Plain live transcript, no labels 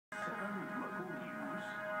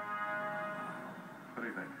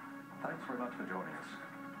Thanks very much for joining us.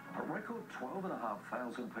 A record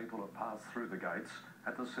 12,500 people have passed through the gates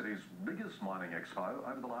at the city's biggest mining expo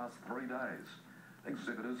over the last 3 days.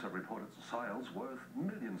 Exhibitors have reported sales worth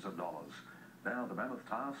millions of dollars. Now the mammoth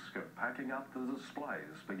task of packing up the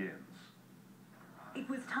displays begins. It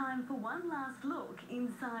was time for one last look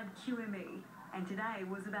inside QME, and today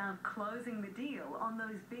was about closing the deal on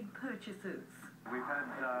those big purchases. We've had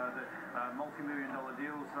the multi-million-dollar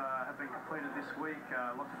deals have been completed this week.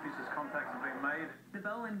 Lots of business contacts have been made. The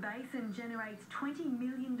Bowen Basin generates $20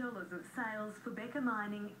 million of sales for Becker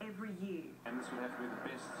Mining every year. And this would have to be the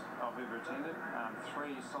best I've ever attended.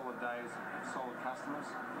 3 solid days of solid customers.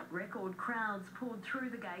 Record crowds poured through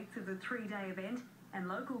the gates of the 3-day event, and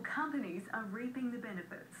local companies are reaping the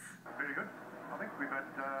benefits. Very good. I think we've had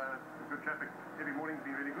good traffic every morning.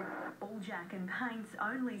 Been really good. Alljack and Paints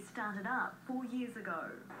only started up 4 years ago.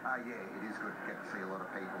 Yeah, it is good to get to see a lot of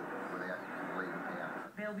people without leaving town.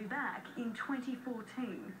 They'll be back in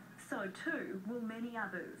 2014. So too will many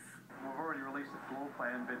others. We've already released the floor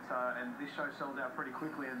plan, but and this show sells out pretty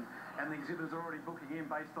quickly, and the exhibitors are already booking in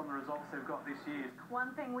based on the results they've got this year.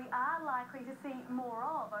 One thing we are likely to see more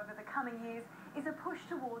of over the coming years is a push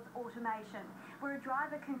towards automation, where a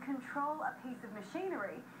driver can control a piece of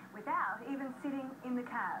machinery without even sitting in the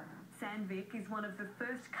cab. Sandvik is one of the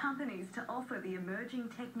first companies to offer the emerging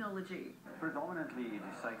technology. Predominantly it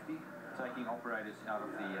is safety, taking operators out of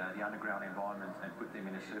the underground environment and put them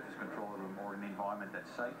in a surface control room or an environment that's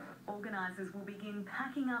safe. Organisers will begin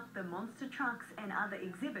packing up the monster trucks and other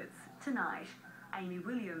exhibits tonight. Amy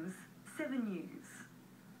Williams, 7 News.